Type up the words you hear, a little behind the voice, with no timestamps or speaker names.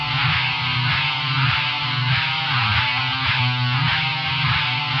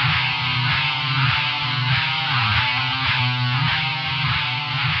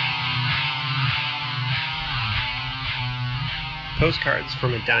Postcards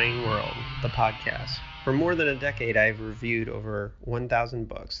from a Dying World, the podcast. For more than a decade, I've reviewed over 1,000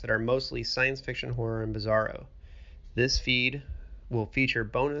 books that are mostly science fiction, horror, and bizarro. This feed will feature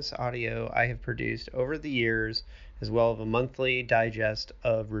bonus audio I have produced over the years, as well as a monthly digest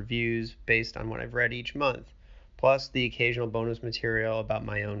of reviews based on what I've read each month, plus the occasional bonus material about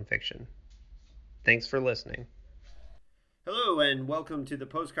my own fiction. Thanks for listening. Hello, and welcome to the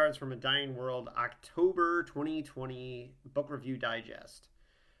Postcards from a Dying World October 2020 Book Review Digest.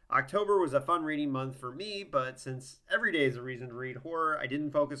 October was a fun reading month for me, but since every day is a reason to read horror, I didn't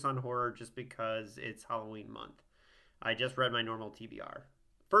focus on horror just because it's Halloween month. I just read my normal TBR.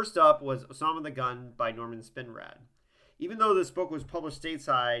 First up was Osama the Gun by Norman Spinrad. Even though this book was published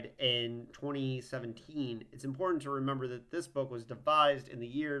stateside in 2017, it's important to remember that this book was devised in the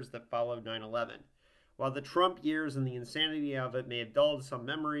years that followed 9/11. While the Trump years and the insanity of it may have dulled some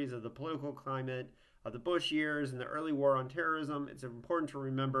memories of the political climate of the Bush years and the early war on terrorism, it's important to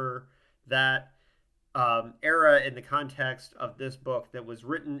remember that era in the context of this book that was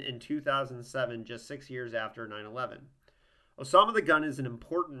written in 2007, just 6 years after 9/11. Osama the Gun is an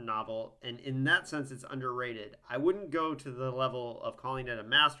important novel, and in that sense it's underrated. I wouldn't go to the level of calling it a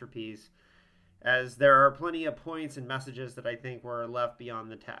masterpiece, as there are plenty of points and messages that I think were left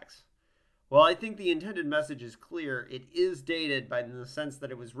beyond the text. While I think the intended message is clear, it is dated by the sense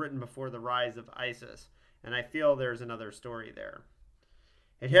that it was written before the rise of ISIS, and I feel there's another story there.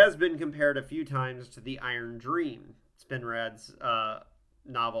 It has been compared a few times to The Iron Dream, Spinrad's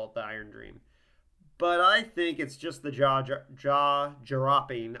novel, The Iron Dream. But I think it's just the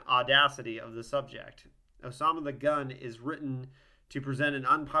jaw-dropping audacity of the subject. Osama the Gun is written to present an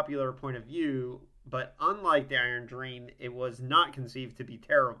unpopular point of view, but unlike The Iron Dream, it was not conceived to be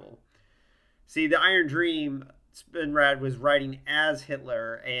terrible. See, The Iron Dream, Spinrad was writing as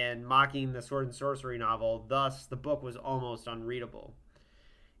Hitler and mocking the sword and sorcery novel, thus the book was almost unreadable.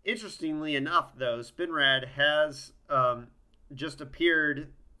 Interestingly enough, though, Spinrad has just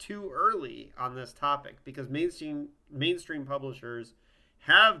appeared too early on this topic because mainstream publishers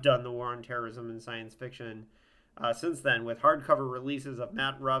have done the war on terrorism in science fiction since then, with hardcover releases of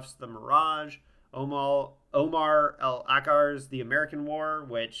Matt Ruff's The Mirage, Omar El-Akhar's The American War,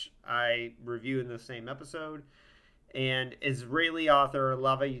 which I review in the same episode, and Israeli author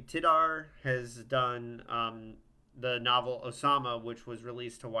Lavi Tidar has done the novel Osama, which was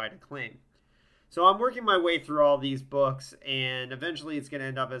released to wide acclaim. So I'm working my way through all these books, and eventually it's going to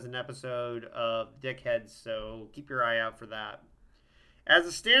end up as an episode of Dickheads, so keep your eye out for that. As a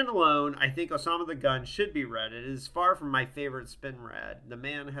standalone, I think Osama the Gun should be read. It is far from my favorite Spinrad. The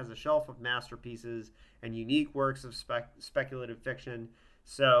man has a shelf of masterpieces and unique works of speculative fiction,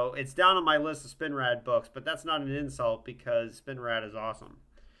 so it's down on my list of Spinrad books, but that's not an insult because Spinrad is awesome.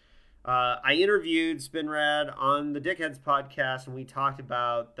 I interviewed Spinrad on the Dickheads podcast, and we talked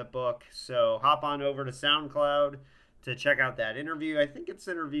about the book, so hop on over to SoundCloud to check out that interview. I think it's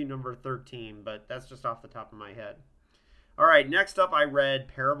interview number 13, but that's just off the top of my head. All right, next up I read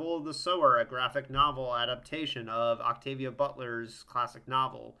Parable of the Sower, a graphic novel adaptation of Octavia Butler's classic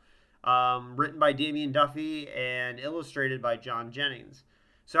novel, written by Damian Duffy and illustrated by John Jennings.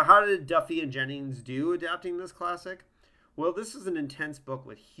 So how did Duffy and Jennings do adapting this classic? Well, this is an intense book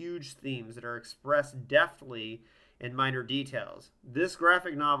with huge themes that are expressed deftly in minor details. This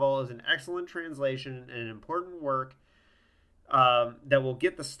graphic novel is an excellent translation and an important work that will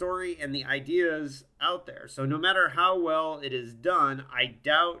get the story and the ideas out there. So no matter how well it is done, I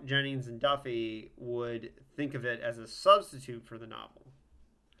doubt Jennings and Duffy would think of it as a substitute for the novel.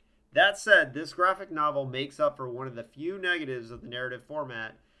 That said, this graphic novel makes up for one of the few negatives of the narrative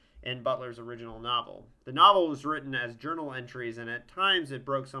format in Butler's original novel. The novel was written as journal entries, and at times it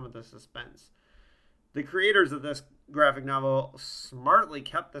broke some of the suspense. The creators of this graphic novel smartly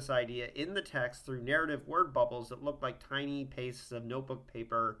kept this idea in the text through narrative word bubbles that looked like tiny pastes of notebook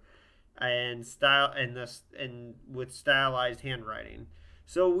paper and with stylized handwriting.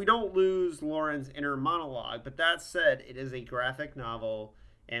 So we don't lose Lauren's inner monologue, but that said, it is a graphic novel,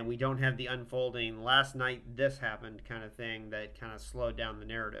 and we don't have the unfolding last night this happened kind of thing that kind of slowed down the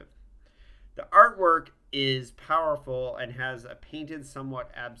narrative. The artwork is powerful and has a painted,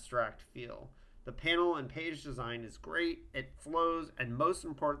 somewhat abstract feel. The panel and page design is great, it flows, and most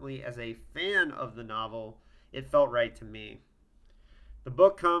importantly, as a fan of the novel, it felt right to me. The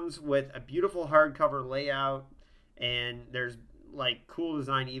book comes with a beautiful hardcover layout, and there's cool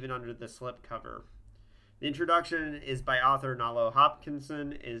design even under the slipcover. The introduction is by author Nalo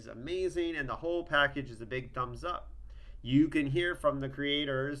Hopkinson, is amazing, and the whole package is a big thumbs up. You can hear from the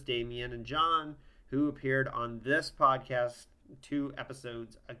creators, Damian and John, who appeared on this podcast 2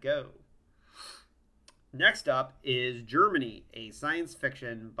 episodes ago. Next up is Germany, a science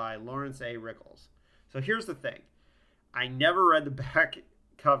fiction by Lawrence A. Rickles. So here's the thing. I never read the back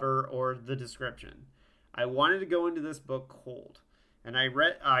cover or the description. I wanted to go into this book cold. And I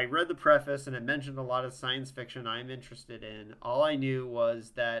read the preface, and it mentioned a lot of science fiction I'm interested in. All I knew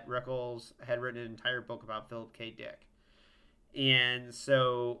was that Rickles had written an entire book about Philip K. Dick. And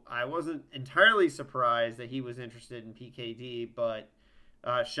so I wasn't entirely surprised that he was interested in PKD, but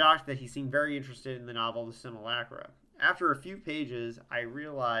shocked that he seemed very interested in the novel The Simulacra. After a few pages, I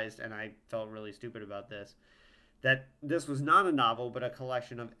realized, and I felt really stupid about this, that this was not a novel, but a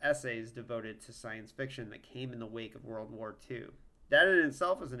collection of essays devoted to science fiction that came in the wake of World War II. That in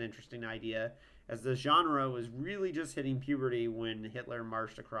itself is an interesting idea, as the genre was really just hitting puberty when Hitler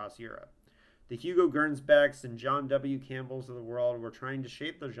marched across Europe. The Hugo Gernsbacks and John W. Campbells of the world were trying to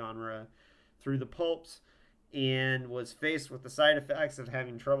shape the genre through the pulps and was faced with the side effects of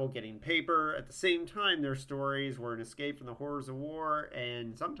having trouble getting paper. At the same time, their stories were an escape from the horrors of war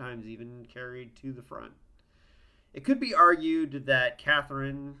and sometimes even carried to the front. It could be argued that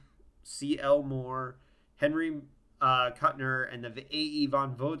Catherine C.L. Moore, Henry Kuttner, and the A.E.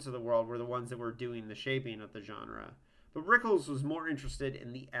 von Vogts of the world were the ones that were doing the shaping of the genre. But Rickles was more interested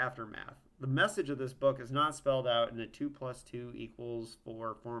in the aftermath. The message of this book is not spelled out in a 2 + 2 =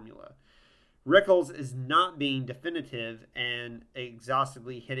 4 formula. Rickles is not being definitive and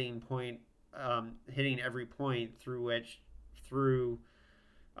exhaustively hitting every point through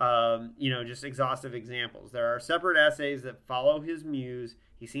just exhaustive examples. There are separate essays that follow his muse.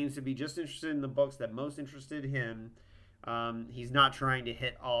 He seems to be just interested in the books that most interested him. He's not trying to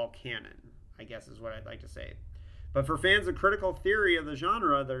hit all canon, I guess is what I'd like to say. But for fans of critical theory of the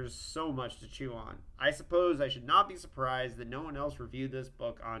genre, there's so much to chew on. I suppose I should not be surprised that no one else reviewed this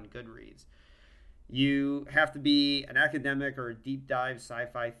book on Goodreads. You have to be an academic or a deep dive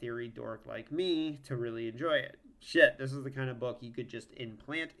sci-fi theory dork like me to really enjoy it. Shit, this is the kind of book you could just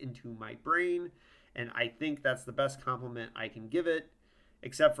implant into my brain, and I think that's the best compliment I can give it,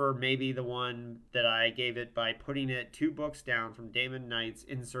 except for maybe the one that I gave it by putting it 2 books down from Damon Knight's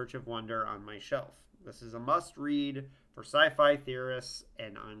In Search of Wonder on my shelf. This is a must-read for sci-fi theorists,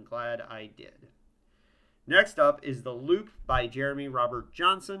 and I'm glad I did. Next up is The Loop by Jeremy Robert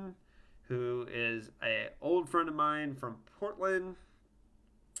Johnson, who is an old friend of mine from Portland.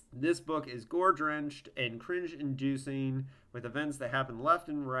 This book is gore-drenched and cringe-inducing with events that happen left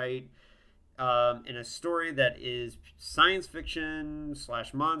and right in a story that is science fiction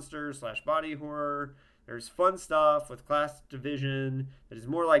 / monster / body horror. There's fun stuff with class division that is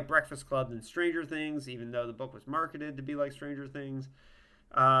more like Breakfast Club than Stranger Things, even though the book was marketed to be like Stranger Things.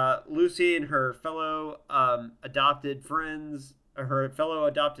 Lucy and her fellow adopted friend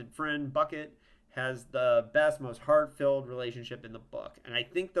Bucket has the best, most heart-filled relationship in the book. And I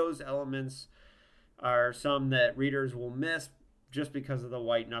think those elements are some that readers will miss just because of the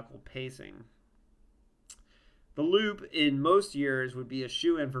white-knuckle pacing. The Loop, in most years, would be a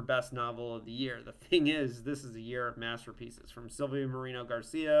shoo-in for Best Novel of the Year. The thing is, this is a year of masterpieces from Silvia Moreno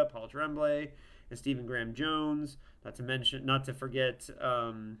Garcia, Paul Tremblay, and Stephen Graham Jones. Not to forget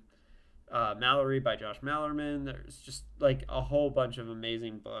Mallory by Josh Mallerman. There's just like a whole bunch of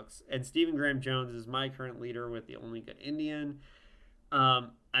amazing books. And Stephen Graham Jones is my current leader with The Only Good Indian.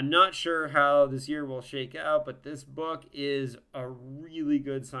 I'm not sure how this year will shake out, but this book is a really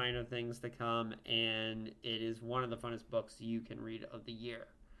good sign of things to come, and it is one of the funnest books you can read of the year.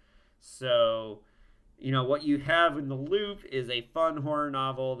 So, what you have in The Loop is a fun horror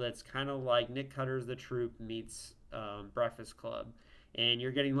novel that's kind of like Nick Cutter's The Troop meets Breakfast Club. And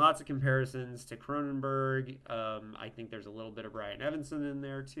you're getting lots of comparisons to Cronenberg. I think there's a little bit of Brian Evanson in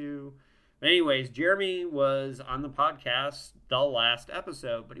there too. But anyways, Jeremy was on the podcast the last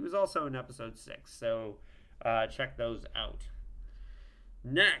episode, but he was also in episode 6. So check those out.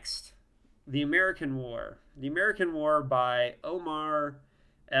 Next, The American War. The American War by Omar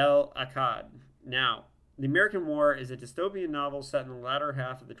El Akkad. Now, The American War is a dystopian novel set in the latter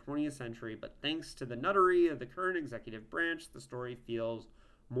half of the 20th century, but thanks to the nuttery of the current executive branch, the story feels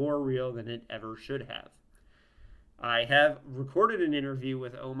more real than it ever should have. I have recorded an interview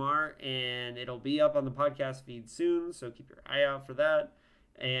with Omar, and it'll be up on the podcast feed soon, so keep your eye out for that.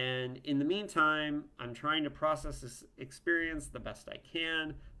 And in the meantime, I'm trying to process this experience the best I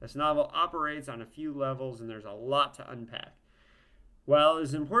can. This novel operates on a few levels, and there's a lot to unpack. While it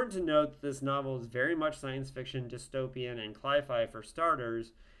is important to note that this novel is very much science fiction, dystopian, and cli-fi for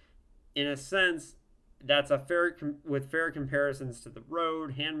starters, in a sense, that's with fair comparisons to The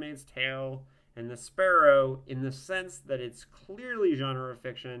Road, Handmaid's Tale, and The Sparrow, in the sense that it's clearly genre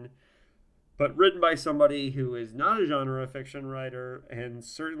fiction, but written by somebody who is not a genre fiction writer and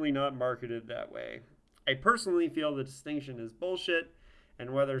certainly not marketed that way. I personally feel the distinction is bullshit,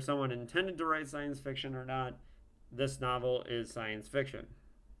 and whether someone intended to write science fiction or not, this novel is science fiction.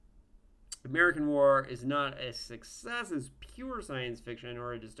 American War is not a success as pure science fiction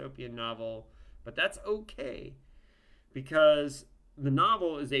or a dystopian novel, but that's okay because the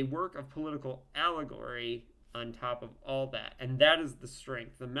novel is a work of political allegory on top of all that. And that is the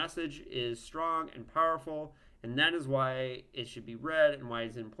strength. The message is strong and powerful, and that is why it should be read and why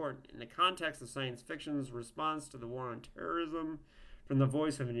it's important. In the context of science fiction's response to the war on terrorism, from the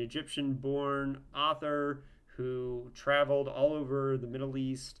voice of an Egyptian born author who traveled all over the Middle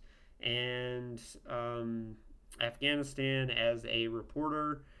East and Afghanistan as a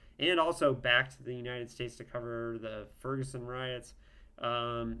reporter, and also back to the United States to cover the Ferguson riots.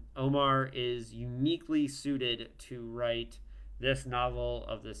 Omar is uniquely suited to write this novel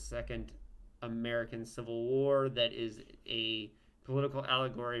of the Second American Civil War that is a political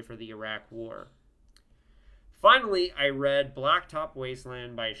allegory for the Iraq War. Finally, I read Blacktop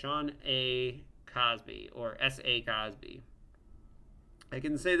Wasteland by Sean A. Cosby, or S.A. Cosby. I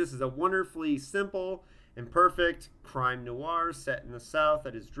can say this is a wonderfully simple and perfect crime noir set in the South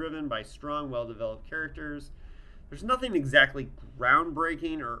that is driven by strong, well-developed characters. There's nothing exactly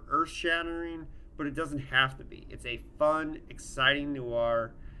groundbreaking or earth-shattering, but it doesn't have to be. It's a fun, exciting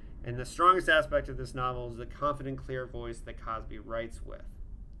noir, and the strongest aspect of this novel is the confident, clear voice that Cosby writes with.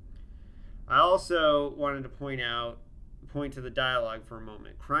 I also wanted to point to the dialogue for a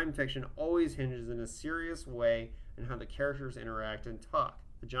moment. Crime fiction always hinges in a serious way on how the characters interact and talk.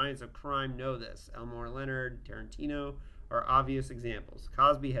 The giants of crime know this. Elmore Leonard, Tarantino are obvious examples.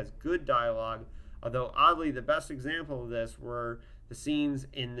 Cosby has good dialogue, although oddly the best example of this were the scenes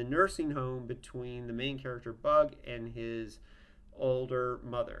in the nursing home between the main character Bug and his older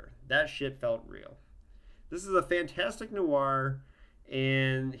mother. That shit felt real. This is a fantastic noir,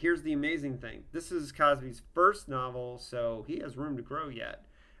 and here's the amazing thing. This is Cosby's first novel, so he has room to grow yet.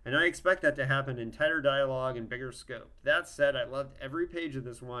 And I expect that to happen in tighter dialogue and bigger scope. That said, I loved every page of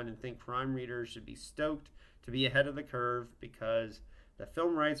this one and think crime readers should be stoked to be ahead of the curve because the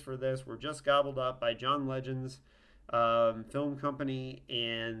film rights for this were just gobbled up by John Legend's film company,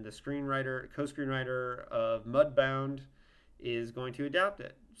 and the co-screenwriter of Mudbound is going to adapt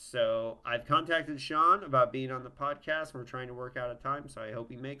it. So I've contacted Sean about being on the podcast. We're trying to work out a time, so I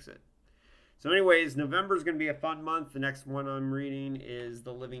hope he makes it. So anyways, November is going to be a fun month. The next one I'm reading is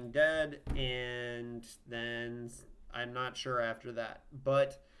The Living Dead, and then I'm not sure after that.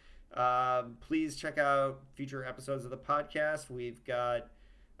 But please check out future episodes of the podcast. We've got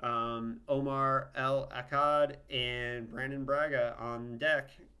Omar El Akkad and Brandon Braga on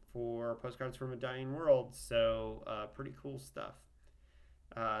deck for Postcards from a Dying World. So pretty cool stuff.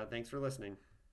 Thanks for listening.